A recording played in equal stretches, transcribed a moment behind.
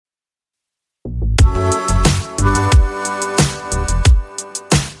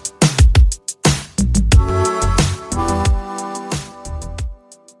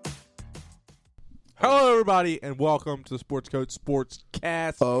everybody, and welcome to the Sports Coach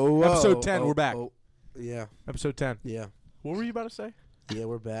Sportscast. Episode 10, we're back. Yeah. Episode 10. Yeah. What were you about to say? Yeah,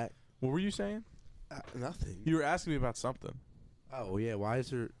 we're back. What were you saying? Nothing. You were asking me about something. Oh, yeah. Why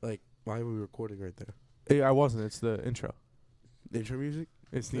are we recording right there? Hey, I wasn't. It's the intro. Intro music?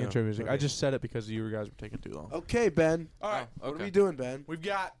 It's the No, intro music. okay. I just said it because you guys were taking too long. Okay, Ben. All right. What are we doing, Ben? We've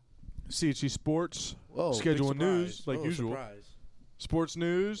got CHG Sports, Whoa, schedule big and news, surprise. like usual. Surprise. Sports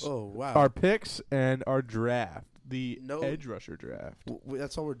news, Oh, wow. our picks, and our draft. The No- edge rusher draft.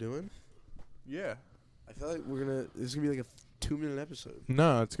 That's all we're doing? Yeah. I feel like this is going to be like a 2-minute episode.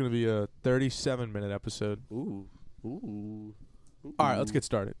 No, it's going to be a 37-minute episode. Ooh. Ooh. All right, let's get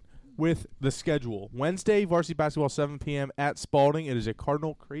started with the schedule. Wednesday, varsity basketball, 7 p.m. at Spalding. It is a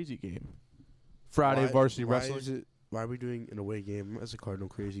Cardinal crazy game. Friday, varsity wrestling. Why are we doing an away game as a Cardinal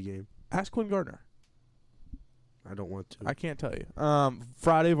crazy game? Ask Quinn Gardner. I don't want to. I can't tell you.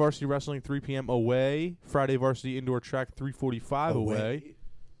 Friday, varsity wrestling, 3 p.m. away. Friday, varsity indoor track, 3:45 away.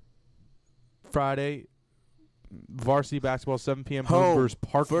 Friday, varsity basketball, 7 p.m. home versus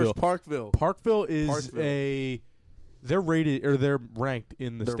Parkville. First Parkville. Parkville is they're rated or they're ranked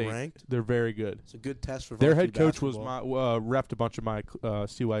in the They're state. ranked? They're very good. It's a good test for Their varsity head coach was basketball. refed a bunch of my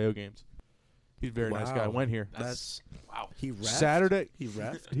CYO games. He's a very nice guy. Wow. Went here. That's wow. He refed? Saturday. He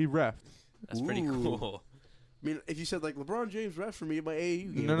refed? He refed. That's pretty Ooh. cool. I mean, if you said, like, LeBron James ref for me at my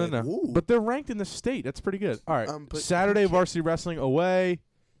AAU game. No. like, ooh. But they're ranked in the state. That's pretty good. All right. But Saturday, you can't- varsity wrestling away.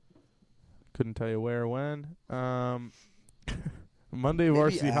 Couldn't tell you where or when. Monday, Maybe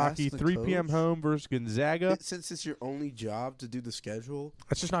varsity ask hockey, the 3 p.m. coach. home versus Gonzaga. Since it's your only job to do the schedule.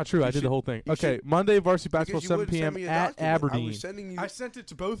 That's just not true. I did should- the whole thing. you Okay, should- Monday, varsity basketball, because you 7 wouldn't send p.m. me a at document. Aberdeen. I was sending you. I sent it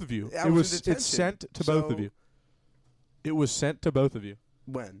to both of you. I was in It's detention, sent to both of so- you. It was sent to both of you.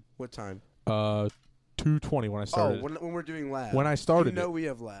 When? What time? 2:20 when I started. when we're doing lab. When I started You know it. we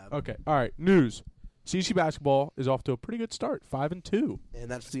have lab. Okay. All right. News. CC basketball is off to a pretty good start, 5-2.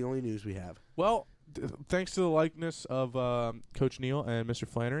 And that's the only news we have. Well, thanks to the likeness of Coach Neal and Mr.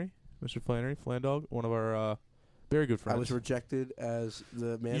 Flannery, Flandog, one of our very good friends. I was rejected as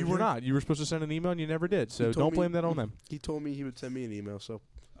the manager. You were not. You were supposed to send an email and you never did. So He told don't me- blame that on them. He told me he would send me an email, so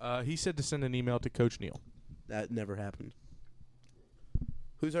He said to send an email to Coach Neal. that never happened.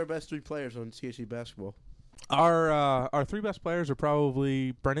 Who's our best 3 players on CHC basketball? Our 3 best players are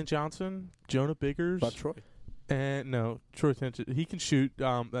probably Brennan Johnson, Jonah Biggers, About Troy. and Troy Finch. He can shoot.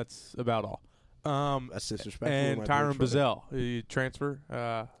 That's about all. That's disrespectful. And my boy Tyron Troy. Bazell, he transfer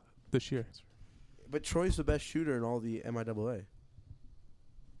this year. But Troy's the best shooter in all the MIAA.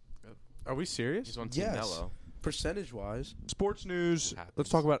 Are we serious? He's on Team Yes. Mello. Percentage-wise. Sports news. Happens. Let's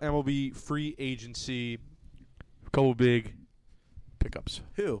talk about MLB free agency. A couple big pickups.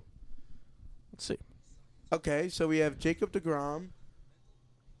 Who? Let's see. Okay, so we have Jacob deGrom.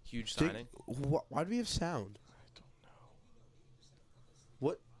 Huge signing. Why do we have sound? I don't know.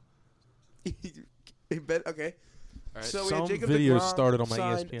 What? Okay. All right. So we Some have Jacob videos deGrom started on my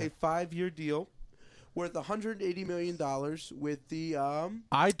signed ESPN. a 5-year deal worth $180 million with the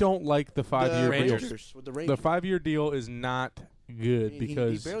I don't like the 5-year deal. Rangers. With the The Rangers. 5-year deal is not good He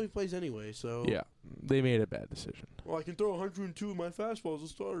because barely plays anyway, so yeah, they made a bad decision. Well, I can throw 102 with my fastball as a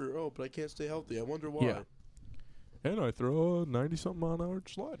starter. Oh, but I can't stay healthy. I wonder why. Yeah. And I throw a 90-something mile-an-hour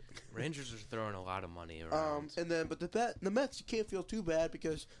slider. Rangers are throwing a lot of money around. But the Mets, you can't feel too bad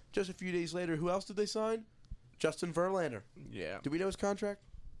because just a few days later, who else did they sign? Justin Verlander. Yeah. Do we know his contract?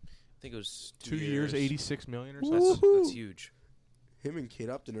 I think it was 2 years, $86 million or Woo. something. That's huge. Him and Kate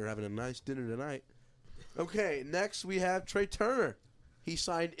Upton are having a nice dinner tonight. Okay, next we have Trey Turner. He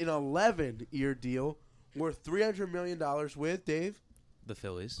signed an 11-year deal worth $300 million with Dave. The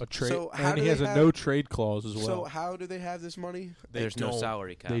Phillies. A trade, So how and do he they has a have- no-trade clause as well. So how do they have this money? There's no don't.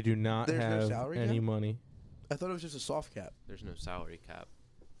 salary cap. They do not There's no have salary any cap? money. I thought it was just a soft cap. There's no salary cap.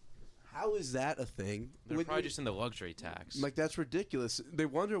 How is that a thing? They're When probably you- just in the luxury tax. Like, that's ridiculous. They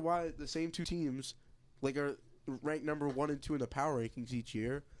wonder why the same 2 teams are ranked number 1 and 2 in the power rankings each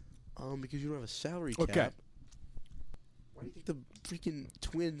year. Because you don't have a salary cap. Okay. Why do you think the freaking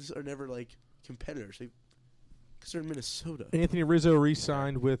Twins are never competitors? Because they're in Minnesota. Anthony Rizzo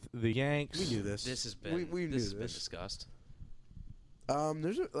re-signed with the Yanks. We knew this. this has been we knew this has been this. discussed.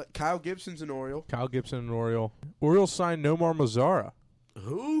 There's Kyle Gibson's an Oriole. Kyle Gibson and Oriole. Orioles signed Nomar Mazara.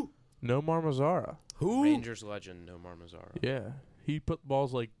 Who? Nomar Mazara. Who? Rangers legend Nomar Mazara. Yeah. He put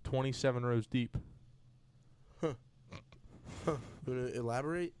balls 27 rows deep. Gonna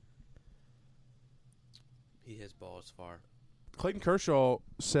elaborate? He hits balls far. Clayton Kershaw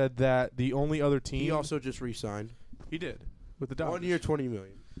said that the only other team... He also just re-signed. He did. With the Dodgers. 1 year, $20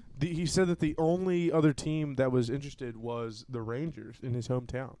 million. He said that the only other team that was interested was the Rangers in his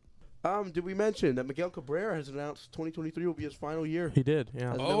hometown. Did we mention that Miguel Cabrera has announced 2023 will be his final year He did,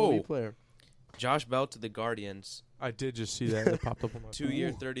 yeah. as an Oh. MLB player? Josh Bell to the Guardians. I did just see that. It popped up on my 2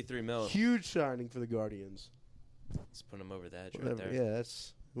 year, $33 million. Huge signing for the Guardians. Let's put him over the edge right Whatever. there. Yeah,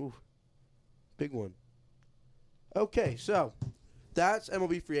 that's big one. Okay, so that's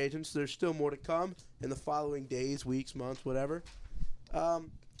MLB free agents. There's still more to come in the following days, weeks, months, whatever.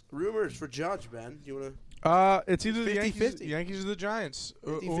 Rumors for Judge, Ben. You want to It's either the 50-50. Yankees or the Giants.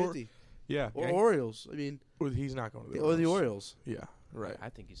 50-50? Yeah. Or Orioles. I mean, He's not going to the or the Orioles. Yeah, right. I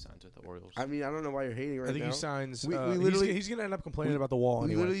think he signs with the Orioles. I mean, I don't know why you're hating right I think now. he signs. We he's literally- he's going to end up complaining about the wall We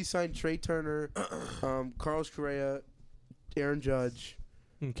anyway. literally signed Trey Turner, Carlos Correa, Aaron Judge,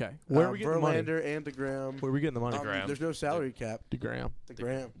 Okay. Where are we getting the money? Verlander, and DeGrom. Where are we getting the money? DeGrom. There's no salary cap. DeGrom.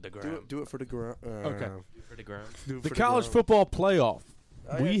 DeGrom. DeGrom. Do it for DeGrom. Okay. For DeGrom. Do it The for college DeGrom. football playoff.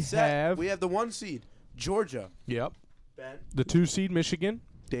 Oh, we yeah, set. have. We have the 1 seed, Georgia. Yep. Ben, The 2 seed Michigan,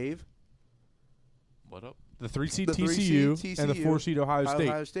 Dave, What up? the 3 seed The 3 TCU, seed and the TCU, 4 seed Ohio State.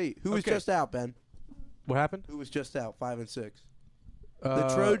 Ohio State. Who was Okay. just out, Ben? What happened? Who was just out? 5 and 6. The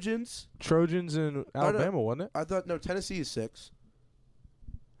Trojans. Trojans in Alabama, wasn't it? I thought Tennessee is 6.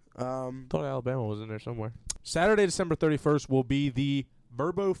 I thought Alabama was in there somewhere. Saturday, December 31st will be the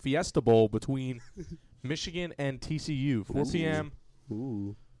Verbo Fiesta Bowl between Michigan and TCU. 4 p.m.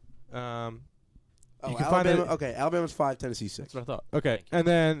 Ooh. You can find Alabama. it. Okay, Alabama's 5, Tennessee 6. That's what I thought. Okay, Thank you. and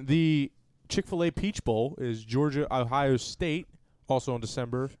then the Chick-fil-A Peach Bowl is Georgia, Ohio State, also on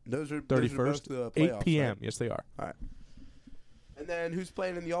December Those are 31st, both, 8 playoffs, p.m. right? Yes, they are. And then who's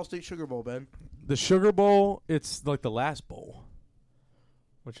playing in the All-State Sugar Bowl, Ben? The Sugar Bowl, it's like the last bowl,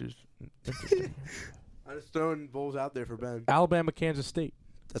 which is interesting. I'm just throwing bowls out there for Ben. Alabama, Kansas State.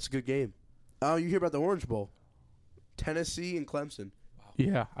 That's a good game. Oh, you hear about the Orange Bowl? Tennessee and Clemson.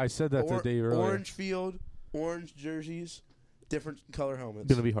 Yeah, I said that the day earlier. Orange field, orange jerseys, different color helmets. It's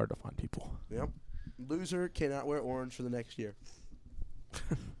going to be hard to find people. Yep. Loser cannot wear orange for the next year.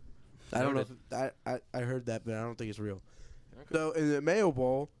 I don't know. I heard that, but I don't think it's real. Okay. So in the Mayo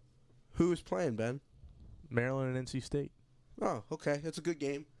Bowl, who is playing, Ben? Maryland and NC State. Oh, okay. That's a good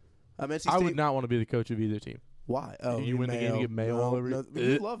game. NC I State. would not want to be the coach of either team. Why? Oh, You win the game, you get Mayo all over you? no, but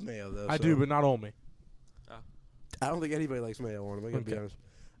you love Mayo, though. I so. do, but not on me. I don't think anybody likes Mayo on him. I'm going to be Okay.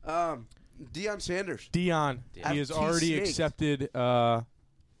 honest. Deion Sanders. Dion, Dion. he has He's already snaked. accepted. He's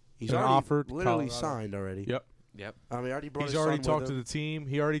An already offer to literally Colorado. signed already. Yep. Yep. I mean, already brought He's his already son talked with to him. the team.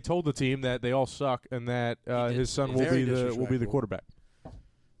 He already told the team that they all suck and that did. his son will Very be the disrespectful. quarterback.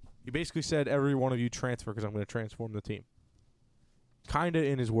 He basically said, "Every one of you transfer because I'm going to transform the team." Kinda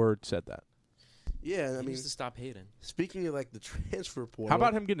in his word said that. Yeah, I He mean, needs to stop hating. speaking of like the transfer portal. How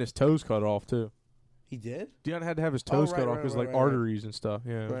about him getting his toes cut off too? He did? Dion had to have his toes right, cut off right, because right, like right. arteries and stuff.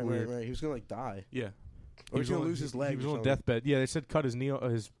 Yeah, it was Right, weird. right. He was gonna like die, Yeah, or he's gonna on- lose his leg. He was or on something. deathbed. Yeah, they said cut his knee,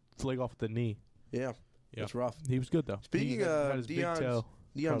 his leg off at the knee. Yeah, Yeah. that's rough. He was good though. Speaking He had of his big Dion's- toe. Cut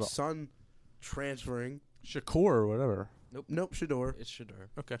Deion's off. son transferring. Shakur or whatever. Nope, Shador. It should hurt.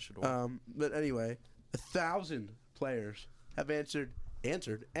 Okay. But anyway, 1,000 players have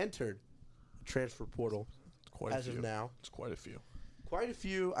entered transfer portal Quite as of now. It's quite a few. Quite a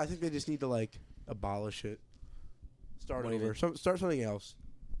few. I think they just need to like abolish it, start What do you over, start something else.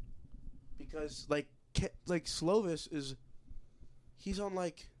 Because like Slovis is, he's on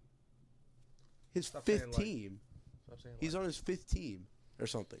like his Stop saying, fifth like. team. He's on his 5th team or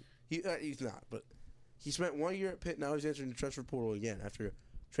something. He's not, but he spent 1 year at Pitt. Now he's entering the transfer portal again after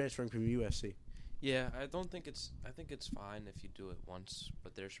transferring from USC. Yeah, I think it's fine if you do it once,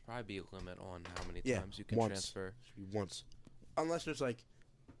 but there should probably be a limit on how many Yeah, times you can once. transfer. Once, unless there's like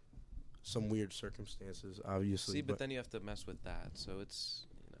some weird circumstances, obviously. See, but then you have to mess with that. So it's,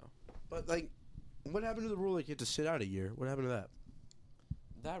 But like, what happened to the rule? Like you have to sit out a year. What happened to that?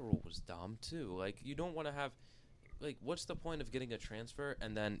 that rule was dumb too. Like you don't want to have, like, what's the point of getting a transfer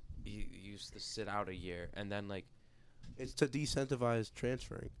and then you used to sit out a year and then like, It's to decentivize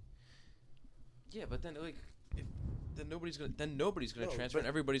transferring. yeah, but then like, then nobody's gonna No, transfer and but-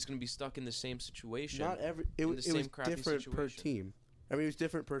 everybody's gonna be stuck in the same situation. Not every. It in was the it same was crappy different per situation. team. I mean, it was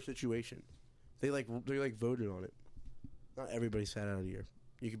different per situation. They voted on it. Not everybody sat out a year.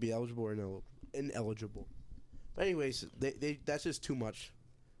 You could be eligible or ineligible. But anyways, they that's just too much.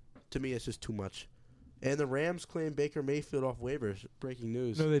 To me, it's just too much. And the Rams claim Baker Mayfield off waivers. Breaking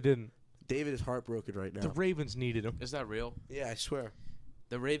news. No, they didn't. David is heartbroken right now. The Ravens needed him. Is that real? Yeah, I swear.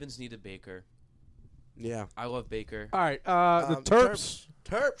 The Ravens needed Baker. Yeah. I love Baker. All right, the Terps.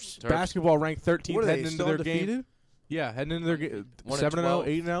 Terps. Terps. Basketball ranked 13th What are they heading into still their undefeated? game. Yeah, heading into their game. One of 7-0, 12.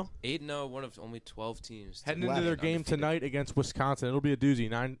 8-0. 8-0, one of only 12 teams. to Heading Left. into their remain game undefeated. tonight against Wisconsin. It'll be a doozy.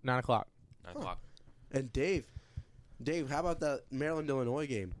 9 o'clock. 9 o'clock. And Dave, how about that Maryland Illinois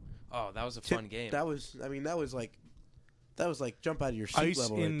game? Oh, that was a fun game. That was like jump out of your seat Ice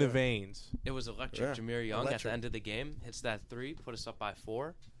level. in right the there. veins. It was electric. Yeah, Jameer Young at electric. the end of the game hits that 3, put us up by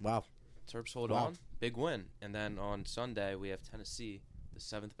 4. Wow. Terps hold Wow. on. Big win. And then on Sunday, we have Tennessee, the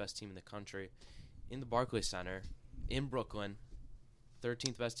 7th best team in the country, in the Barclays Center, in Brooklyn.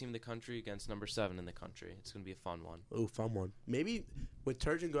 13th best team in the country against number 7 in the country. It's going to be a fun one. Oh, fun one. Maybe with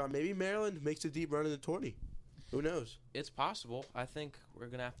Turgeon gone, maybe Maryland makes a deep run in the tourney. Who knows? It's possible. I think we're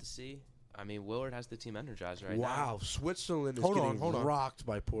going to have to see. I mean, Willard has the team energized right now. Wow, Switzerland is Hold on, getting hold on. rocked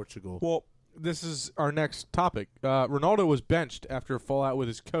by Portugal. Well, this is our next topic. Ronaldo was benched after a fallout with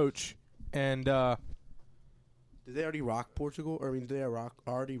his coach, and Did they already rock Portugal? Or, I mean, did they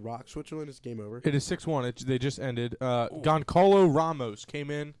already rock Switzerland? It's game over. it is 6-1. They just ended. Goncalo Ramos came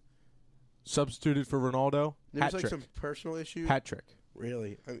in, substituted for Ronaldo. There was Hat like trick. some personal issues. Hat trick.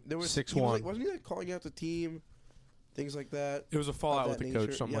 Really? I mean, there was 6-1. Wasn't he like calling out the team, things like that? It was a fallout with that the nature?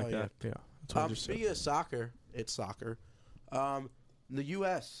 coach, something Yeah, like yeah. that. Yeah. That's what I just said. Speaking of soccer, it's soccer. The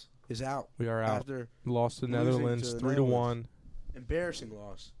U.S. is out We are out. after Lost to losing Netherlands to the 3-1. embarrassing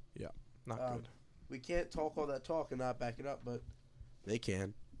loss. Not good. We can't talk all that talk and not back it up, but they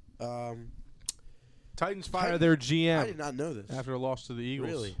can. Titans fire Titans- their I GM did not know this. after a loss to the Eagles.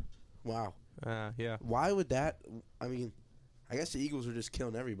 Really? Wow. Yeah. Why would that? I mean, I guess the Eagles are just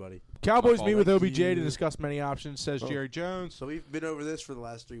killing everybody. Cowboys Tough meet with like OBJ to you. discuss many options, says Oh. Jerry Jones. So we've been over this for the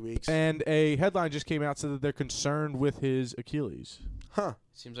last 3 weeks. And a headline just came out said that they're concerned with his Achilles. Huh.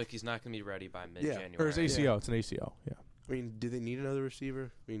 Seems like he's not going to be ready by mid-January. Or his ACL. It's an ACL. Yeah. I mean, do they need another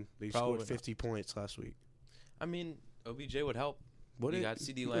receiver? I mean, they Probably scored not. 50 points last week. I mean, OBJ would help. What You it- got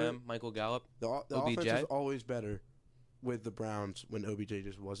CD Lamb, Michael Gallup. The OBJ? offense is always better with the Browns when OBJ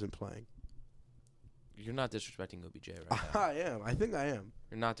just wasn't playing. You're not disrespecting OBJ right now. I am. I think I am.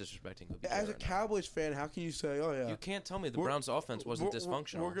 You're not disrespecting OBJ As a right now. Cowboys fan, how can you say, "Oh yeah"? You can't tell me the We're- Browns' offense wasn't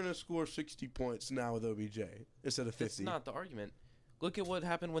dysfunctional. We're gonna score 60 points now with OBJ instead of 50. That's not the argument. Look at what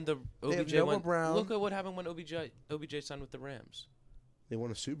happened when the They have OBJ Noah went. Brown. Look at what happened when OBJ signed with the Rams. They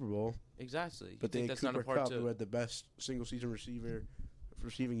won a Super Bowl, Exactly. but you they think had that's not Cooper a part Kupp, who to? had the best single-season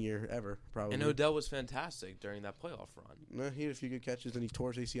receiving year ever, probably. And Odell was fantastic during that playoff run. No, he had a few good catches, and he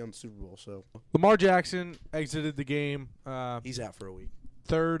tore his ACL in the Super Bowl, so Lamar Jackson exited the game he's out for a week.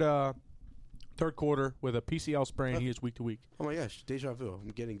 third quarter with a PCL sprain. He is week to week. Oh my gosh, deja vu!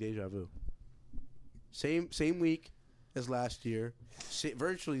 I'm getting deja vu. Same week as last year,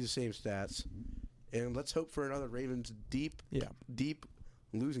 virtually the same stats, and let's hope for another Ravens deep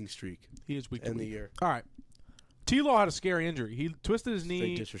losing streak He is week to in the week. year. All right. T-Law had a scary injury. He twisted his Straight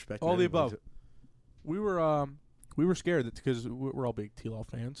knee. disrespect. All the above. We were scared because we're all big T-Law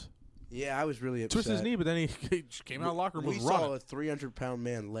fans. Yeah, I was really upset. Twisted his knee, but then he just came out of the locker room We and was saw running. a 300-pound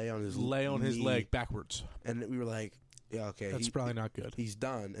man lay on his His knee, leg backwards. and we were like, "Yeah, okay, That's probably not good. he's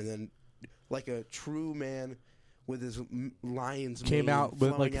done." And then, like a true man with his lion's Came mane out with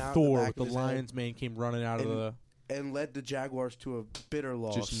flowing like out Thor the with back the of his head lion's mane came running out of And the. and led the Jaguars to a bitter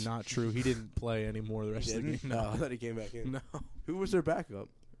loss. Just not true. He didn't play anymore the He rest of the didn't? game. No, I thought he came back in. No. Who was their backup?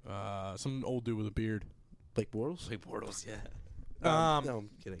 Some old dude with a beard. Blake Bortles? Blake Bortles, yeah. No, I'm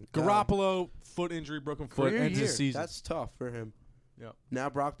kidding. Garoppolo, foot injury, broken foot, career ends year. his season. That's tough for him. Yep. Now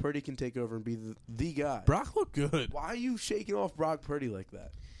Brock Purdy can take over and be the guy. Brock looked good. Why are you shaking off Brock Purdy like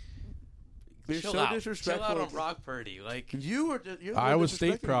that? You're Chill so out. disrespectful. Chill out on Brock Purdy. Like, You are. You're Iowa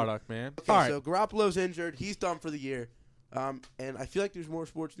State disrespecting him. product, man. Okay, All right. so Garoppolo's injured. He's done for the year. And I feel like there's more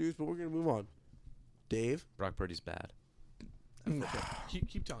sports news, but we're gonna move on. Dave. Brock Purdy's bad.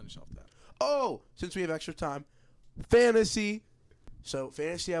 keep telling yourself that. Oh, since we have extra time, fantasy. So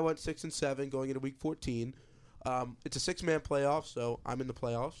fantasy, I went 6-7 going into week 14. It's a 6-man playoff, so I'm in the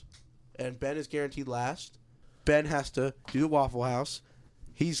playoffs, and Ben is guaranteed last. Ben has to do the Waffle House.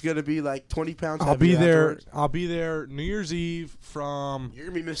 He's gonna be like 20 pounds. I'll be heavier there. afterwards. I'll be there New Year's Eve from You're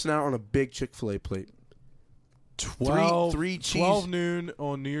gonna be missing out on a big Chick-fil-A plate. 12, three cheese- 12 noon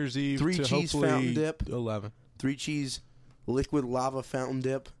on New Year's Eve 3 to cheese hopefully fountain dip. 11. 3 cheese liquid lava fountain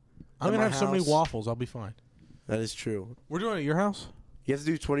dip. I'm at gonna my have so many house. waffles. I'll be fine. That is true. We're doing it at your house. You have to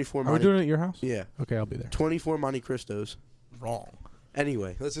do 24 Are we Monte. doing it at your house? Yeah, Okay, I'll be there. 24 Monte Cristos. Wrong.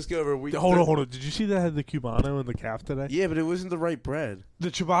 Anyway, let's just go over week. Hold on. Did you see that had the Cubano in the calf today? Yeah, but it wasn't the right bread. The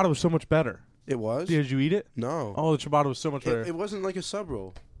ciabatta was so much better. It was. Did you eat it? No. Oh, the ciabatta was so much better. It wasn't like a sub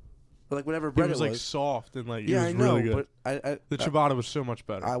roll, or like whatever It bread was like soft and like Yeah, it I was know, really good. but The ciabatta was so much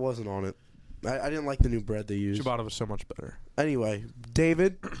better. I wasn't on it. I didn't like the new bread they used. Ciabatta was so much better. Anyway,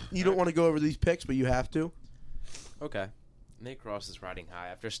 David, you don't want to go over these picks, but you have to. Okay. Nate Cross is riding high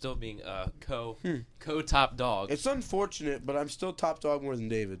after still being a co-top dog. It's unfortunate, but I'm still top dog more than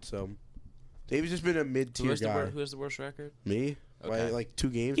David. So, David's just been a Who mid-tier has guy. who has the worst record? Me? Okay. By like 2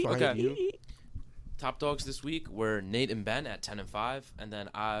 games behind Okay. you. Top dogs this week were Nate and Ben at 10-5, and then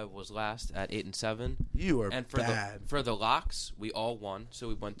I was last at 8-7. You are And for bad. the locks, we all won, so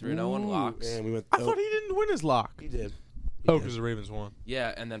we went 3-0 on Ooh, locks. And we went. I thought he didn't win his lock. he did. Oh, because the Ravens won.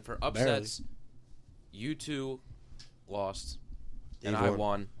 Yeah, and then for upsets, you two lost, and Dave I won.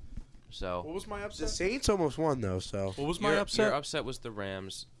 won. So What was my The upset? Saints almost won though. So What was my your upset? upset was the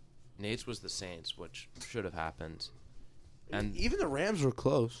Rams. Nate's was the Saints, which should have happened. And even the Rams were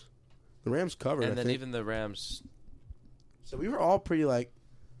close. The Rams covered. and I then think. even the Rams. So we were all pretty right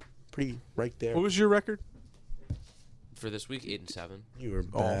there. What was your record? For this week, 8-7. You were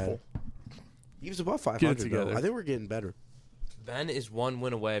bad. Awful. He was above 500 Get it though. together. I think we're getting better. Ben is 1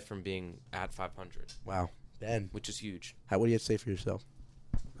 win away from being at 500, Wow. Ben, which is huge. what do you have to say for yourself?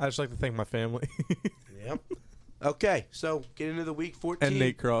 I just like to thank my family Yep. Okay, so get into the week 14. and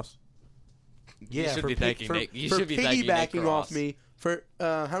Nate Cross. Yeah, You should for be thanking for, Nick. You for should be thanking Nick piggybacking off Cross. me for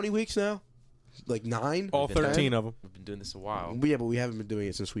how many weeks now? Like 9? All We've been 13 of them. We've been doing this a while. Yeah, but we haven't been doing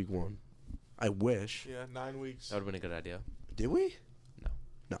it since week 1. I wish. Yeah, 9 weeks. That would have been a good idea. Did we?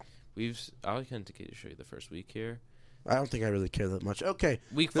 I can take you to show you the first week here. I don't think I really care that much. Okay,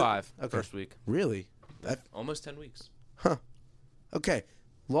 Week The- 5, okay. first week. really? Almost 10 weeks. Okay.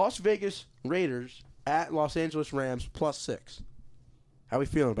 Las Vegas Raiders at Los Angeles Rams +6. How we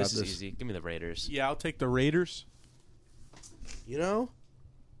feeling about This this? is easy. Give me the Raiders. Yeah, I'll take the Raiders. You know?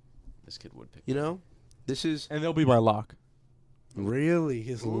 This kid would pick. This is And they'll be by lock. really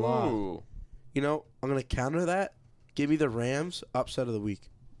his lot. Ooh. You know, I'm going to counter that. Give me the Rams upset of the week.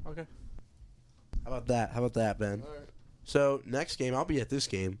 Okay. How about that, Ben? All right. So, next game, I'll be at this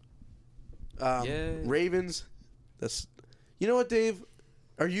game. Yay. Ravens. You know what, Dave?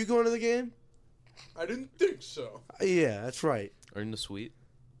 Are you going to the game? I didn't think so. Yeah, that's right. Or in the suite.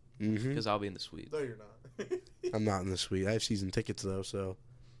 Mm-hmm. Because I'll be in the suite. No, you're not. I'm not in the suite. I have season tickets, though, so.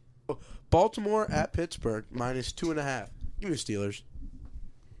 Baltimore at Pittsburgh, -2.5. Give me the Steelers.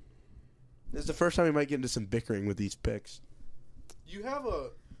 This is the first time we might get into some bickering with these picks. You have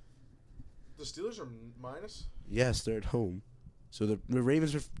the Steelers are minus? Yes, they're at home. So the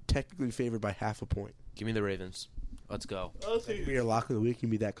Ravens are technically favored by half a point. Give me the Ravens. Let's go. I'll Give me your lock of the week. You can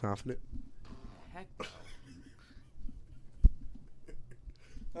be that confident. Heck.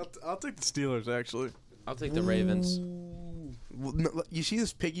 I'll take the Steelers, actually. I'll take the Ravens. Well, no, you see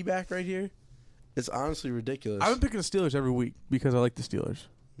this piggyback right here? It's honestly ridiculous. I've been picking the Steelers every week because I like the Steelers.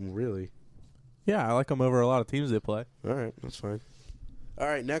 Really? Yeah, I like them over a lot of teams they play. All right, that's fine. All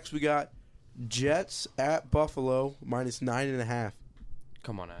right, next we got Jets at Buffalo, -9.5.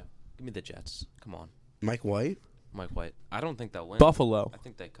 Come on, Ed. Give me the Jets. Come on. Mike White? Mike White. I don't think they'll win. Buffalo. I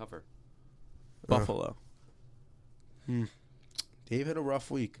think they cover. Buffalo. Dave had a rough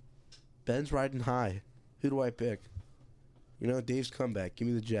week. Ben's riding high. Who do I pick? You know, Dave's comeback. Give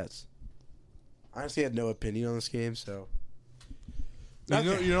me the Jets. Honestly, I had no opinion on this game, so.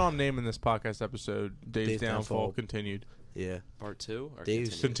 Okay. You know I'm naming this podcast episode Dave's Dave's Downfall Downfall. Continued. Yeah. Part 2? Or Dave's-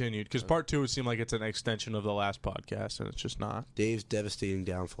 continue? Continued. Because part 2 would seem like it's an extension of the last podcast, and it's just not. Dave's devastating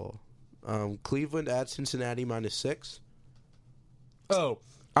downfall. Cleveland at Cincinnati -6. Oh.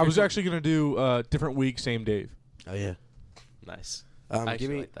 I was actually going to do different week, same Dave. Oh, yeah. Nice. I Give actually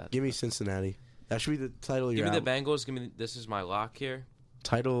me, like that. give me Cincinnati. That should be the title of Give your me the album. Bengals. Give me. This is my lock here.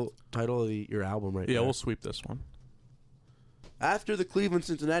 Title of your album right Yeah, now. we'll sweep this one. After the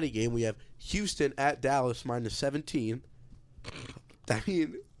Cleveland-Cincinnati game, we have Houston at Dallas -17. I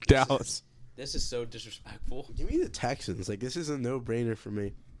mean, Dallas. This is so disrespectful. give me the Texans. Like, this is a no-brainer for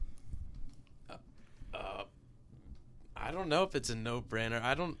me. I don't know if it's a no-brainer.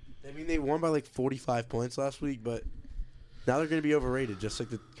 I don't. I mean, they won by like 45 points last week, but now they're going to be overrated, just like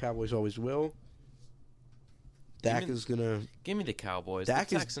the Cowboys always will. Dak is going to... Give me the Cowboys. Dak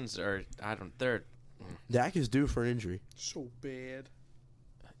the is- Texans are. I don't. They're. Dak is due for an injury. So bad.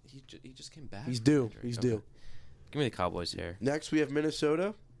 He just came back. He's from due. injury. He's Okay. due. Give me the Cowboys here. Next, we have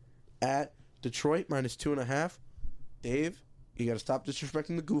Minnesota at Detroit -2.5. Dave, you got to stop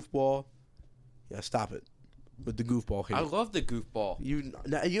disrespecting the goofball. You got to stop it with the goofball hate. I love the goofball. You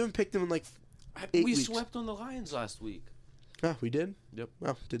haven't picked them in like 8 We weeks. swept on the Lions last week. Ah, we did? Yep.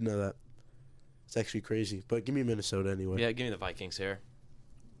 Oh, didn't know that. It's actually crazy. But give me Minnesota anyway. Yeah, give me the Vikings here.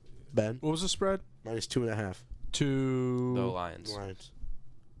 Ben? What was the spread? -2.5. To The Lions. Lions.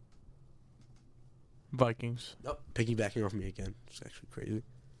 Vikings. Nope. Piggybacking off me again. It's actually crazy.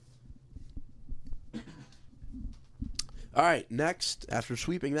 All right, next, after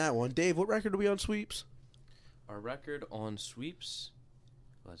sweeping that one, Dave, what record are we on sweeps? Our record on sweeps.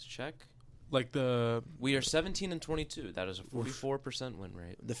 Let's check. Like the... We are 17-22. That is a 44% win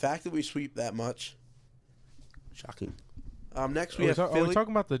rate. The fact that we sweep that much, shocking. Next we Are have we Philly.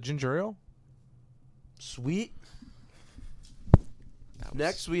 talking about the ginger ale? Sweet. That was-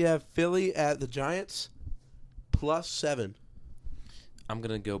 Next we have Philly at the Giants, +7. I'm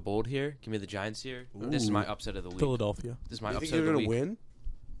gonna go bold here. Give me the Giants here. This is Ooh. my upset of the week. Philadelphia. This is my You think upset of you're the gonna week. win?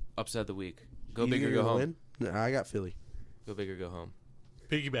 Upset of the week. Go You big think or you're go gonna home. win? No, I got Philly. Go big or go home.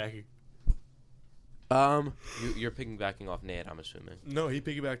 Piggybacking. You're piggybacking off Nate, I'm assuming. No, he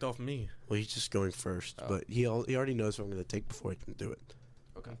piggybacked off me. Well, he's just going first, Oh. but he already knows what I'm going to take before he can do it.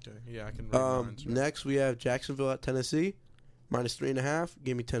 Okay. Okay. Yeah, I can read minds. Next we have Jacksonville at Tennessee, -3.5.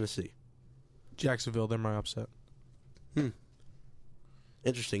 Give me Tennessee. Jacksonville, they're my upset.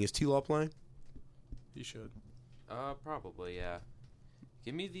 Interesting. Is T-Law playing? He should. Probably, yeah.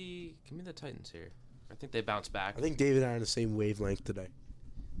 Give me the Titans here. I think they bounce back. I think David and I are on the same wavelength today,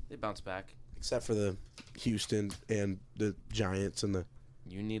 They bounce back. except for the Houston and the Giants and the.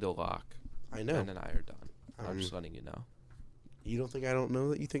 You need a lock. I know. Ben and I are done. I'm Um, just letting you know. You don't think I don't know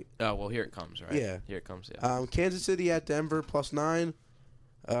that? You think? Oh, well, here it comes, right? Yeah. Here it comes, yeah. Kansas City at Denver +9.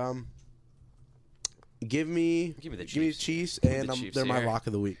 Give me Give me the Chiefs, Chiefs. and Give me the Chiefs they're my here. lock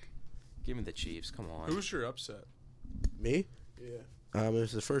of the week. Give me the Chiefs. Come on. Who's your upset? Me? Yeah. It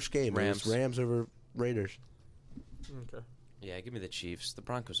was the first game. It was Rams. Rams over Raiders. Okay. Yeah, give me the Chiefs. The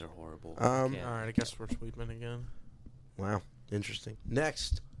Broncos are horrible. All Can't- right, I guess we're sweeping again. Wow, interesting.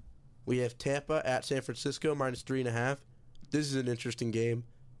 Next, we have Tampa at San Francisco -3.5. This is an interesting game.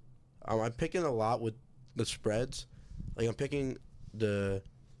 I'm picking a lot with the spreads. Like I'm picking the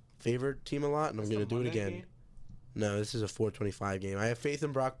favored team a lot, and I'm going to do it again. No, this is a 4:25 game. I have faith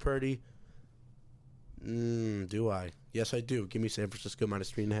in Brock Purdy. Do I? Yes, I do. Give me San Francisco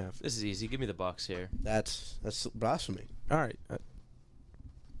 -3.5. This is easy. Give me the Bucks here. That's blasphemy. All right.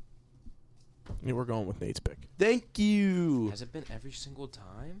 Yeah, we're going with Nate's pick. Thank you. Has it been every single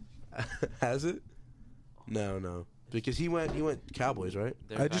time? Has it? No. Because he went Cowboys, right?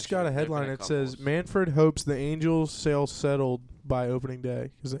 There's I just got a actually- there've been headline that says couples. Manfred hopes the Angels sale settled by opening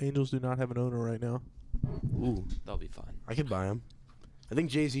day because the Angels do not have an owner right now. Ooh, They'll be fine. I could buy him. I think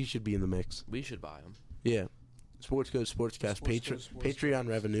Jay-Z should be in the mix. We should buy them. Yeah. Sports Goes Sportscast. Sports Goes Sportscast. Patreon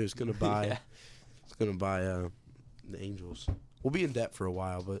revenue is going to buy. Yeah. It's going to buy the Angels. We'll be in debt for a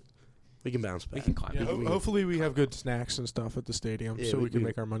while, but we can bounce back. We can climb. Yeah, we- hopefully we have good snacks and stuff at the stadium Yeah, so we we- can we-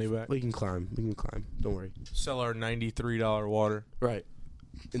 make our money back. We can climb. Don't worry. Sell our $93 water. Right.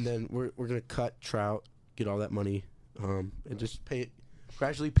 And then we're going to cut Trout, get all that money, and just pay it,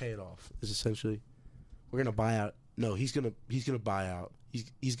 gradually pay it off. Is essentially, we're going to buy out. No, he's going to buy out.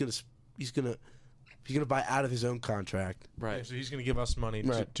 He's going to buy out of his own contract. Right. Yeah, so he's going to give us money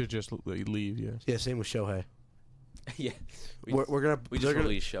Right. to just leave. Yeah. Yeah, same with Shohei. Yeah. We're gonna We they're just gonna-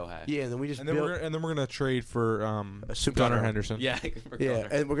 released Shohei. Yeah, and then we just And then build, we're gonna trade for Super Gunnar Gunnar. Henderson. Yeah. yeah,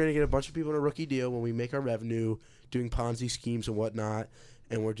 and we're gonna get a bunch of people on a rookie deal when we make our revenue, doing Ponzi schemes and whatnot,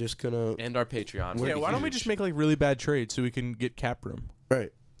 and we're just gonna And our Patreon. Yeah, why don't we just make like really bad trades so we can get cap room?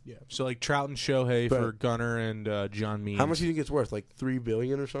 right. Yeah. So like Trout and Shohei Right. for Gunnar and John Means. How much do you think it's worth? Like $3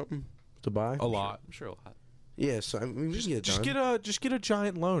 billion or something to buy? A lot. I'm sure a lot. Yeah, so I mean, we can get it done. Just get a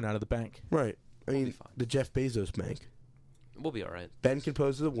giant loan out of the bank. Right. I We'll be mean, fine. the Jeff Bezos bank. We'll be all right. Ben can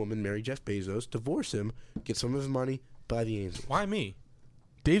pose as a woman, marry Jeff Bezos, divorce him, get some of his money, buy the Angels. Why me?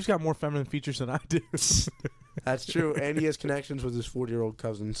 Dave's got more feminine features than I do. That's true, and he has connections with his 40-year-old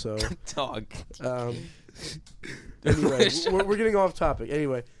cousin. So, Dog. anyway, we're getting off topic.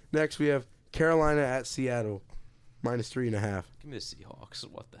 Anyway, next we have Carolina at Seattle, -3.5. Give me the Seahawks.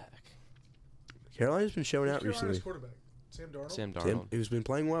 What the heck? Carolina's been showing out recently. quarterback? Sam Darnold. Sam Tim, Darnold. who's been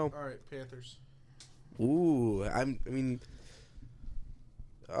playing well. All right, Panthers. Ooh,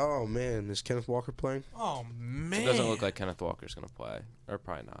 oh man, is Kenneth Walker playing? Oh man. It doesn't look like Kenneth Walker's going to play. Or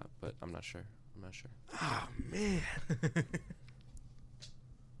probably not, but I'm not sure. Oh man.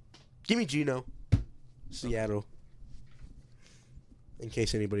 Give me Geno. Seattle. In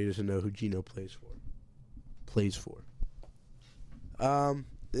case anybody doesn't know who Geno plays for.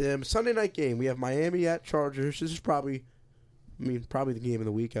 Sunday night game. We have Miami at Chargers. This is probably the game of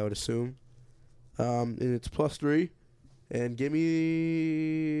the week, I would assume. And it's +3. And give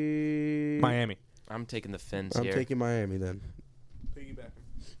me Miami. I'm taking the Fins I'm here. taking Miami then. Piggyback.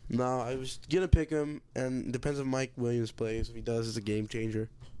 No, I was gonna pick him, and it depends if Mike Williams plays. If he does, it's a game changer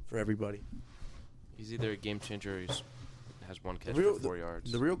for everybody. He's either a game changer or he has one catch real- for 4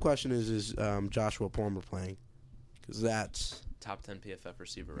 yards. The real question is Joshua Palmer playing? Because that's Top 10 PFF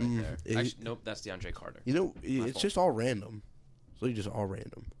receiver right there. it- Actually, nope, that's DeAndre Carter. it's fault. just all random. It's really just all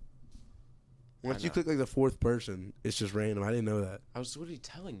random. Once I you know. click like the fourth person, it's just random. I didn't know that. I was literally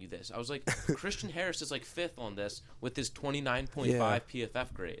telling you this. I was like, Christian Harris is like 5th on this with his 29.5 Yeah.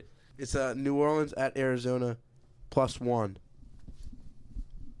 PFF grade. It's New Orleans at Arizona. +1.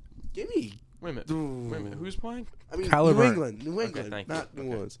 Give me. Wait a minute. Who's playing? I mean, Kyler New Murray. England. New England, thank you. not New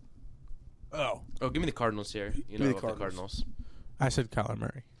Okay. Orleans. Oh. Oh, give me the Cardinals here. You Give know me about the the Cardinals. I said Kyler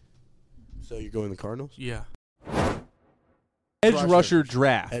Murray. So you're going the Cardinals? Yeah. Edge rusher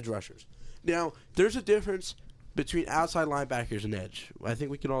draft. Edge rushers. Now, there's a difference between outside linebackers and edge. I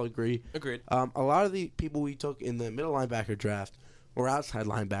think we can all agree. Agreed. A lot of the people we took in the middle linebacker draft were outside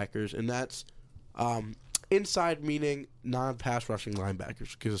linebackers, and that's inside meaning non-pass rushing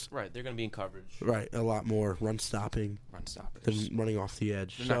linebackers because Right, they're going to be in coverage. right a lot more run stopping Run stoppers. than running off the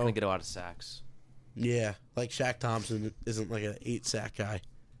edge. They're So, not going to get a lot of sacks. yeah, like Shaq Thompson isn't like an 8-sack guy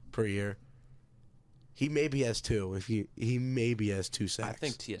per year. He maybe has 2. He maybe has 2 sacks. I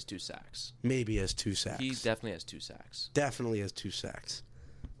think T has 2 sacks. maybe has 2 sacks. He definitely has 2 sacks. Definitely has 2 sacks.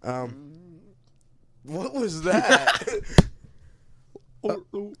 What was that?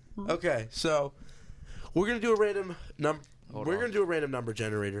 Okay, so we're gonna do a random number. Hold We're on. gonna do a random number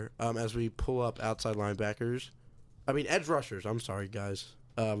generator as we pull up outside linebackers. I mean edge rushers. I'm sorry, guys.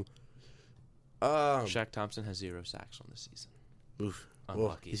 Shaq Thompson has 0 sacks on this season. Oof. Well,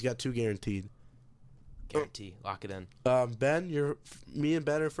 Unlucky. he's got 2 guaranteed. Guarantee. Lock it in. Ben, me and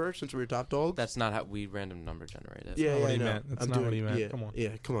Ben are first since we were top dog. That's not how we random number generated. Yeah, not what I he know. meant. That's I'm not doing, what he meant. Yeah, Come on. Yeah,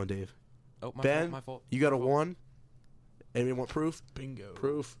 come on, Dave. Oh, Ben, my fault. You got a 1. Anyone want proof? Bingo.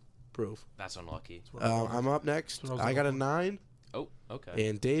 Proof. That's unlucky. I'm up next. That's what I was I got a looking 9. Oh, okay.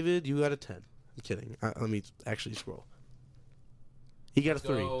 And David, you got a 10. I'm kidding. Let me actually scroll. He got a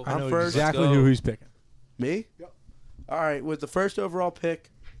 3. go. I I'm know first. exactly Let's go. who he's picking. Me? Yep. All right, with the first overall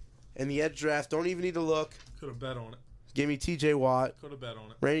pick in the edge draft, don't even need to look. Could have bet on it. Give me T.J. Watt, Could have bet on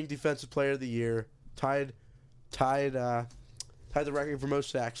it. reigning defensive player of the year, tied the record for most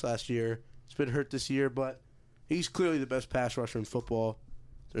sacks last year. He's been hurt this year, but he's clearly the best pass rusher in football.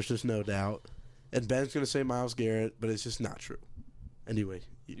 There's just no doubt. And Ben's going to say Myles Garrett, but it's just not true. Anyway,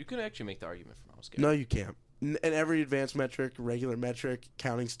 You could actually make the argument for Myles Garrett. no, you can't. In every advanced metric, regular metric,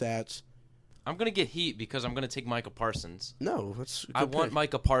 counting stats, I'm going to get heat because I'm going to take Micah Parsons. no, that's a good I want pick.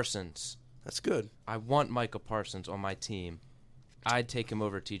 Micah Parsons. That's good. I want Micah Parsons on my team. I'd take him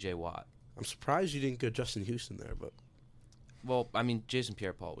over T.J. Watt. I'm surprised you didn't go Justin Houston there, but Well, I mean, Jason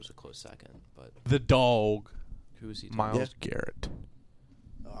Pierre-Paul was a close second, but The dog, who was he? Myles Garrett.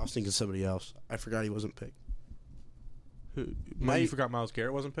 I was thinking somebody else. I forgot he wasn't picked. Who? Might- You forgot Myles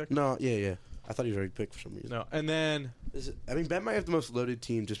Garrett wasn't picked? No, yeah. I thought he was already picked for some reason. No. And then, Ben might have the most loaded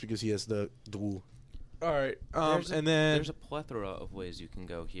team just because he has the duel. all right. There's And then, There's a plethora of ways you can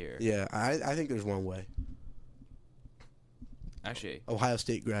go here. Yeah, I think there's one way. Actually, Ohio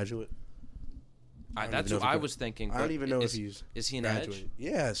State graduate. I don't that's even know what if I he- was thinking. I don't but even know is, if he's Is he an edge? graduated.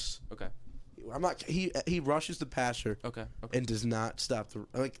 Yes. Okay. I'm not. He rushes the passer Okay. and does not stop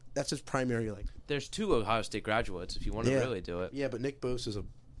the That's his primary There's 2 Ohio State graduates if you want to Yeah. really do it. Yeah, but Nick Bosa is a.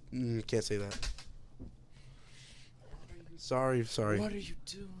 Can't say that. Sorry. What are you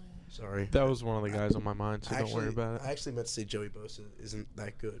doing? Sorry. that was one of the guys on my mind, so don't worry about it. I actually meant to say Joey Bosa isn't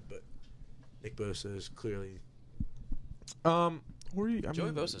that good, but Nick Bosa is clearly. Where you? I Joey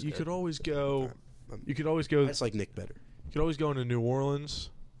mean, Bosa's you good. could always go. Um, You could always I go. just like Nick better. You could always go into New Orleans.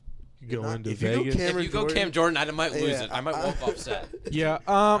 You could go Not- into if you go Vegas. Cameron If you go Jordan- Cam Jordan, I might lose Yeah, it. I might walk off set. Yeah.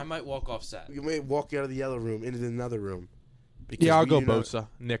 I might walk off set. You may walk out of the yellow room into another room. because Yeah, I'll we go do not- Bosa.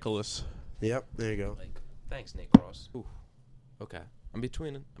 Nicholas. Yep, there you go. Like, thanks, Nate Cross. Ooh. Okay. I'm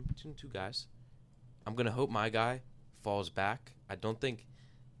between 2 guys. I'm gonna hope my guy falls back. I don't think.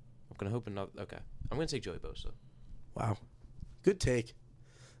 I'm gonna hope another. Okay. I'm gonna take Joey Bosa. Wow, good take.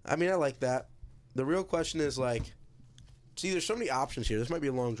 I mean, I like that. The real question is see, there's so many options here. This might be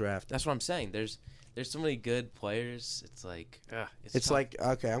a long draft. That's what I'm saying. There's so many good players. It's like. It's tough. like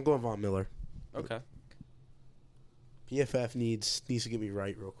okay, I'm going Von Miller. Okay. PFF needs to get me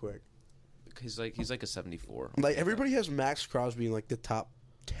right real quick. He's like a 74. Like everybody has Max Crosby in the top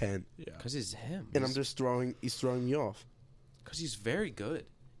 10, Yeah. Because he's him. and I'm just he's throwing me off. Because he's very good.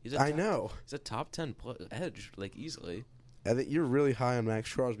 I know. He's a top 10 edge, easily. I think you're really high on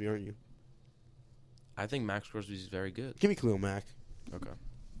Max Crosby, aren't you? I think Max Crosby's very good. Give me Khalil Mack. Okay.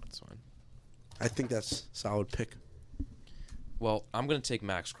 That's fine. I think that's a solid pick. Well, I'm going to take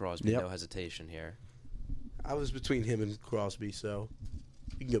Max Crosby, Yep. no hesitation here. I was between him and Crosby, so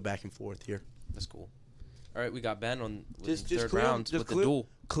we can go back and forth here. That's cool. All right, we got Ben on Just third Khalil- round just with the Khalil- duel.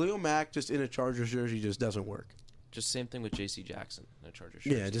 Khalil Mack just in a Chargers jersey just doesn't work. Just same thing with J.C. Jackson in a Chargers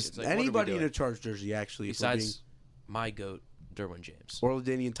jersey. Yeah, just It's like, what are we anybody in doing? a Chargers jersey actually. if we're Besides my GOAT, Derwin James. being, or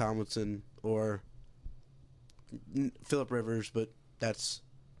LaDainian Tomlinson or Phillip Rivers, but that's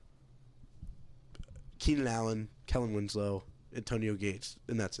Keenan Allen, Kellen Winslow, Antonio Gates,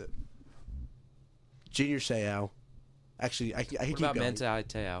 and that's it. Junior Seau, Actually, I can What keep about going. Manti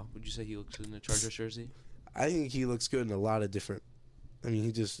Te'o? Would you say he looks good in a Chargers jersey? I think he looks good in a lot of different. I mean,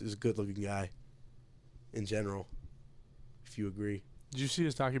 he just is a good-looking guy. In general, if you agree. Did you see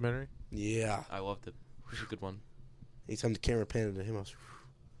his documentary? Yeah. I loved it. It was a good one. Anytime the camera panned to him, I was.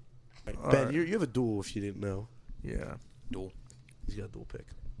 All Ben, right. you have a duel if you didn't know. Yeah. Dual. He's got a dual pick.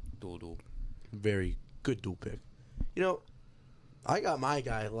 Dual. Very good dual pick. You know, I got my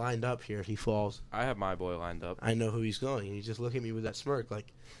guy lined up here. If he falls, I have my boy lined up. I know who he's going. And he just look at me with that smirk,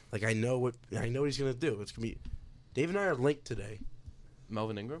 like I know what he's gonna do. It's gonna be. Dave and I are linked today.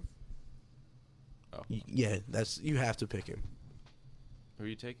 Melvin Ingram? Oh. Yeah, you have to pick him. Who are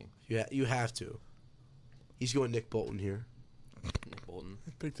you taking? You have to. He's going Nick Bolton here. Nick Bolton.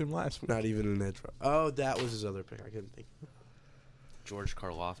 I picked him last week. Not even an edge. Oh, that was his other pick. I couldn't think. George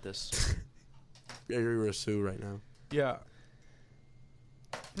Karlaftis. You're a Sue right now. Yeah.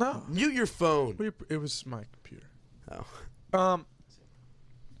 No. Mute your phone. It was my computer. Oh. I'm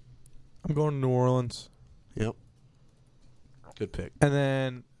going to New Orleans. Yep. Good pick. And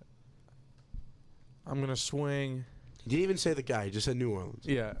then I'm going to swing. You didn't even say the guy. You just said New Orleans.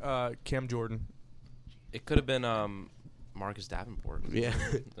 Yeah, Cam Jordan. It could have been Marcus Davenport. Yeah.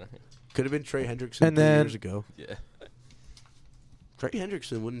 Could have been Trey Hendrickson And 3 then- years ago. Yeah. Trey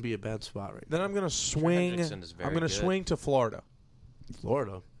Hendrickson wouldn't be a bad spot right now. Then I'm going to swing. Hendrickson is very I'm going to good. swing to Florida,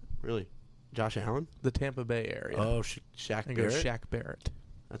 Florida. Really? Josh Allen? the Tampa Bay area. Oh, Shaq and go Barrett? Shaq Barrett.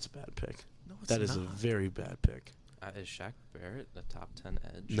 That's a bad pick. No, it's That is a not. very bad pick. Is Shaq Barrett the top 10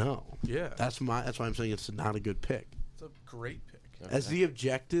 edge? No. Yeah, That's why I'm saying it's not a good pick. it's a great pick. Okay. As the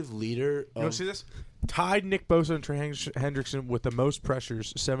objective leader You want of to see this? Tied Nick Bosa and Trey Hendrickson with the most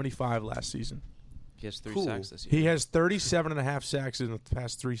pressures, 75 last season. He has 3 Cool. sacks this year. He has 37.5 sacks in the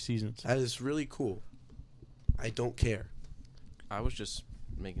past 3 seasons. that is really cool. I don't care. I was just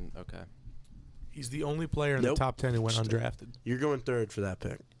making... Okay. He's the only player in Nope. the top 10 who went undrafted. You're going third for that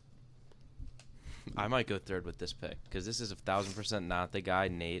pick. I might go third with this pick because this is 1,000% not the guy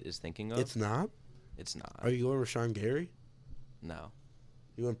Nate is thinking of. It's not? It's not. Are you going Rashawn Gary? No.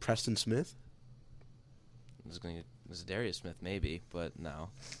 You going Preston Smith? This is Darius Smith maybe, but no.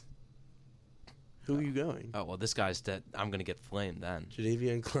 Who are you going? Oh, well, this guy's dead. I'm going to get flamed then.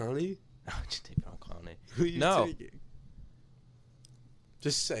 Jadeveon Clowney? Jadavion Clowney. Who are you No. taking?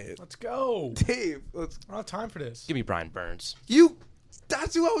 Just say it. Let's go. Dave, let's. I don't have time for this. Give me Brian Burns.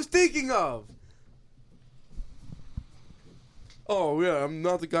 That's who I was thinking of. Oh, yeah, I'm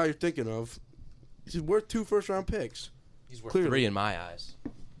not the guy you're thinking of. He's worth 2 first-round picks. He's worth Clearly. 3 in my eyes.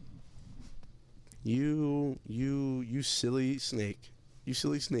 You silly snake. You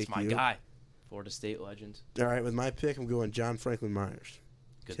silly snake, It's my you. guy. Florida State legend. All right, with my pick, I'm going John Franklin Myers.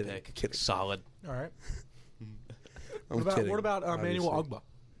 Good Kidding, pick. kidding. Solid. All right. I'm What kidding, about Emmanuel obviously.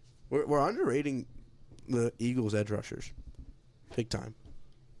 Ogba? We're underrating the Eagles' edge rushers. Big time.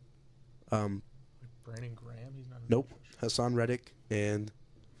 Brandon Graham? He's not. Nope. Hassan Reddick and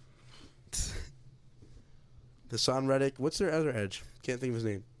Hassan Reddick. What's their other edge? Can't think of his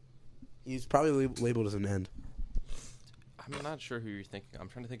name. He's probably labeled as an end. I'm not sure who you're thinking. I'm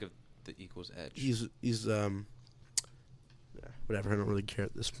trying to think of the Eagles' edge. He's whatever. I don't really care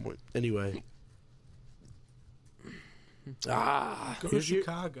at this point. Anyway. Go to here's your-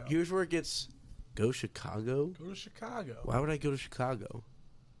 Chicago. Here's where it gets. Go Chicago. Go to Chicago. Why would I go to Chicago?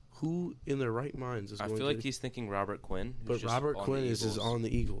 Who in their right minds is I going feel to? like he's thinking Robert Quinn. who's But just Robert on Quinn the is Eagles. on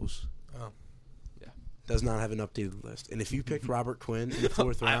the Eagles. Oh. Yeah. Does not have an updated list. And if you picked Robert Quinn in the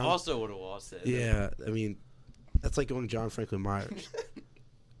 4th I round, also would have lost it. yeah, I mean, that's like going John Franklin Myers.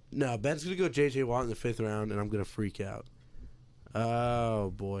 No, Ben's gonna go J.J. Watt in the 5th round, and I'm gonna freak out.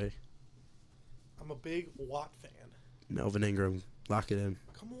 Oh boy, I'm a big Watt fan. Melvin Ingram, lock it in.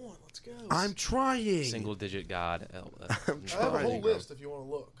 Come on, let's go. I'm trying. Single-digit god. I'm I have a whole trying. list if you want to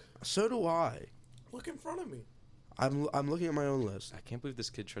look. So do I. Look in front of me. I'm looking at my own list. I can't believe this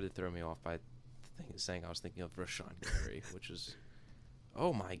kid tried to throw me off by saying I was thinking of Rashawn Gary, which is,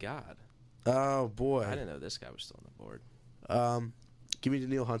 oh my god, Oh boy. I didn't know this guy was still on the board. Give me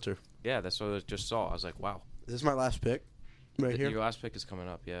Daniil Hunter. Yeah, that's what I just saw. I was like, wow. This is my last pick. Right here. Your last pick is coming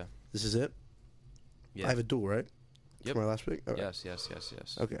up. Yeah. This is it. Yeah. I have a duel, right? Yep. For my last pick. All right. Yes.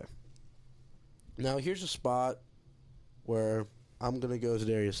 Okay. Now here's a spot where I'm gonna go to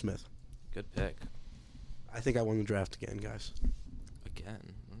Darius Smith. Good pick. I think I won the draft again, guys. Again.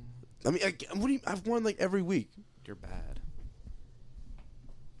 I mean, I've won like every week. You're bad.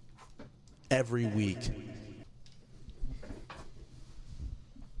 Every week.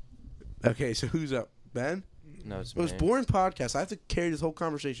 Okay, so who's up? Ben? No, it's It was me. boring podcast. I have to carry this whole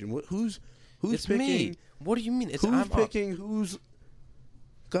conversation. Who's It's picking? me. What do you mean? It's Who's I'm up. picking? Who's?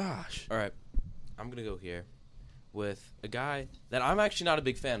 Gosh. All right. I'm gonna go here. with a guy that I'm actually not a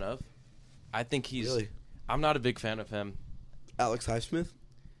big fan of. I think he's. Really? I'm not a big fan of him. Alex Highsmith?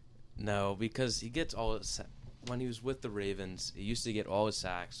 No, because he gets all his when he was with the Ravens, he used to get all his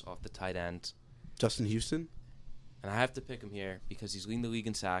sacks off the tight end. Justin Houston? And I have to pick him here because he's leading the league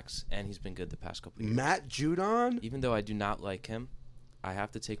in sacks and he's been good the past couple of years. Matt Judon? Even though I do not like him, I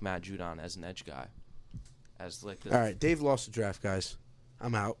have to take Matt Judon as an edge guy. As like the All right, Dave lost the draft, guys.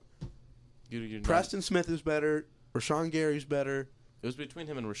 I'm out. you're not- Preston Smith is better. Rashawn Gary's better. It was between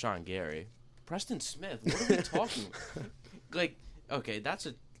him and Rashawn Gary. Preston Smith, what are we talking about? Like, okay,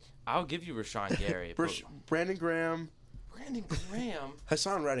 I'll give you Rashawn Gary. but Brandon Graham. Brandon Graham.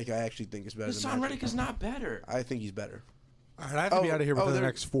 Hassan Reddick, I actually think is better. Hassan than Reddick is not better. I think he's better. All right, I have to be out of here within the there-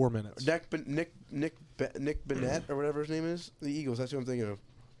 next 4 minutes. Nick Bennett or whatever his name is. The Eagles. That's what I'm thinking of.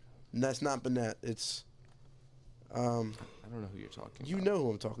 And that's not Bennett. It's I don't know who you're talking you about. know who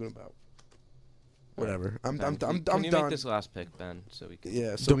I'm talking about. Whatever. I'm Ben, done. Can you make this last pick, Ben, so we can...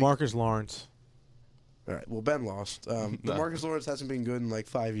 Yeah. So DeMarcus Lawrence. all right. Well, Ben lost. Marcus Lawrence hasn't been good in like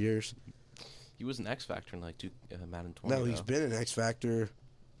 5 years. He was an X Factor in like Madden 20. No, he's though. been an X Factor.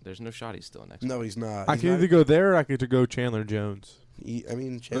 There's no shot he's still an X Factor. No, he's not. I He's can not- either go there or I could go Chandler Jones.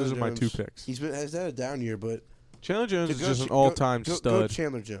 Chandler Those are my Jones, 2 picks. Has had a down year, but Chandler Jones is go just an Ch- all-time go stud.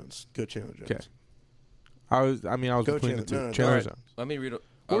 Chandler Jones. Go Chandler Jones. Okay. I was Go between the Chandler. two. No, no, Chandler alright. Jones. Let me read...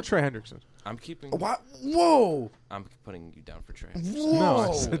 Or Trey Hendrickson. I'm keeping... What? Whoa! I'm putting you down for Trey. Whoa!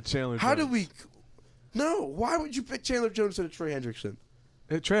 No, I said Chandler How Jones. do we? No. Why would you pick Chandler Jones instead of Trey Hendrickson?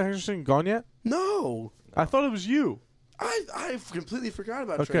 Trey Hendrickson gone yet? No. I thought it was you. I completely forgot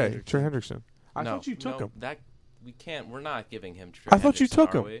about Trey Okay, Hendrickson. Trey Hendrickson. I No, thought you took no, him. That we can't. We're not giving him. Trey I thought you Hendrickson,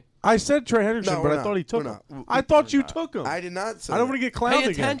 took are him. we? I said Trey Hendrickson, No, but we're I not. thought he took We're him. not. I thought you We're not. took him. I did not say I don't want to get clowned Pay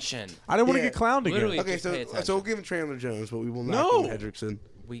again. attention. I don't want to Yeah. get clowned again. Literally. Okay, Just pay so attention. we'll give him Chandler Jones, but we will not No. give him Hendrickson.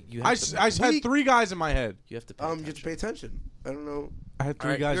 You I have to, had 3 guys in my head. you have to pay You attention. have to pay attention. I don't know. I had All 3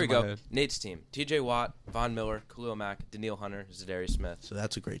 right, guys here we in my go. head. Nate's team: T.J. Watt, Von Miller, Khalil Mack, Daniil Hunter, Zadarius Smith. So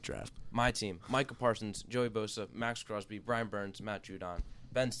that's a great draft. My team: Micah Parsons, Joey Bosa, Max Crosby, Brian Burns, Matt Judon.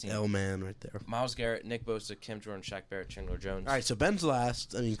 Ben's team: L man right there. Miles Garrett, Nick Bosa, Kim Jordan, Shaq Barrett, Chandler Jones. All right, so Ben's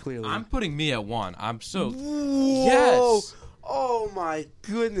last. I mean, clearly. I'm putting me at 1. I'm so Whoa! Yes. Oh my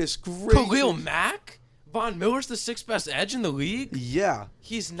goodness, great. Khalil Mack. Von Miller's the 6th best edge in the league. Yeah.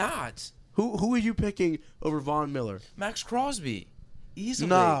 He's not. Who are you picking over Von Miller? Max Crosby. Easily.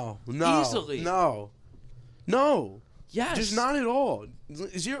 No. Easily. No. Yes. Just not at all.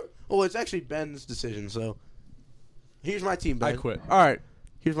 It's actually Ben's decision. So here's my team, Ben. I quit. All right,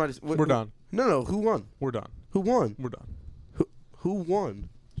 Here's my. we're done. No. Who won? We're done. Who won? We're done. Who won?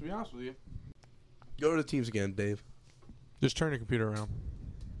 To be honest with you, Go to the teams again, Dave. just turn your computer around.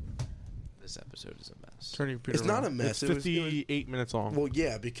 This episode is a mess. Turn your computer It's around. not a mess. It's It was- 58 minutes long. Well,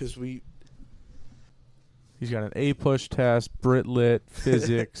 yeah, because we. He's got an A-push test, Brit Lit,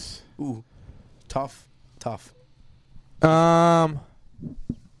 physics. Ooh, tough. I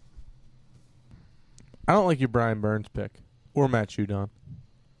don't like your Brian Burns pick or Matt Judon.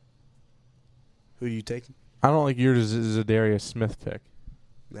 Who are you taking? I don't like your Zadarius Smith pick.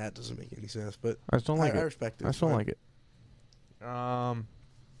 That doesn't make any sense, but I just don't like I it. respect it. I just don't like it.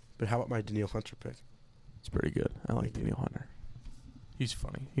 But how about my Daniil Hunter pick? It's pretty good. I like Daniel Hunter. He's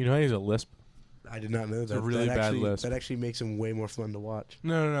funny. You know, he's a lisp. I did not know that. a really that bad actually, list. That actually makes him way more fun to watch.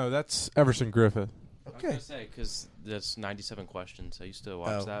 No. That's Everson Griffith. I was Okay. going to say, because that's 97 questions. I used to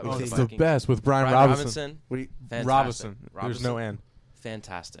watch Oh, that. we with take It's the the Vikings. best with Brian Brian Robinson. What do you, Fantastic. Robinson. There's no N.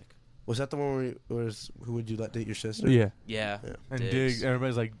 Fantastic. was that the one where who would you let date your sister? Yeah. Yeah. Yeah. And Diggs. Diggs.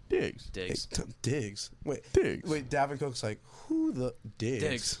 Everybody's like, Diggs. Diggs. Diggs. Wait, Diggs. Davin Cook's like, who the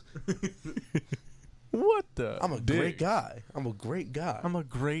Diggs? What the? I'm a Diggs. great guy. I'm a great guy. I'm a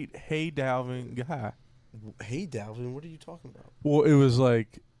great Hey Dalvin guy. Hey, Dalvin, what are you talking about? Well, it was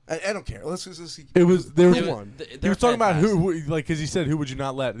like I don't care. Let's see. it was. There was Who They- won? they- He they're was talking about fantastic. who, like, because he said, "Who would you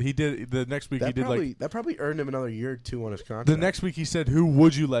not let?" He did the next week. He did like that probably earned him another year or 2 on his contract. the next week. He said, "Who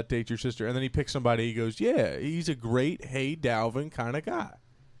would you let date your sister?" And then he picked somebody. He goes, "Yeah, he's a great Hey Dalvin kind of guy."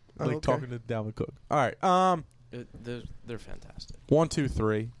 Oh, Like okay. talking to Dalvin Cook. All right. They're fantastic. 1, 2,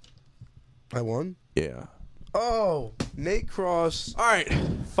 3. I won. Yeah. Oh, Nate Cross, All right.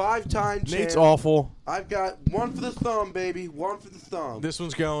 5-time champ. Nate's awful. I've got one for the thumb, baby. One for the thumb. This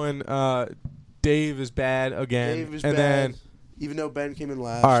one's going. Dave is bad again. Dave is and bad, then even though Ben came in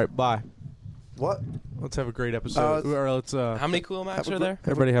last. all right, bye. What? Let's have a great episode. Or let's How many Khalil Macks have a are gr- there?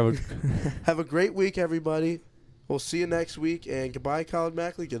 everybody have a Have a great week, everybody. We'll see you next week. And goodbye, Colin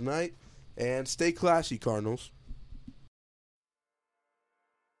Mackley. Good night. And stay classy, Cardinals.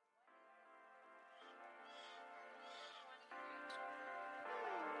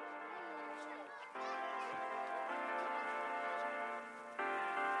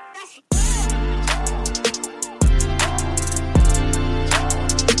 us.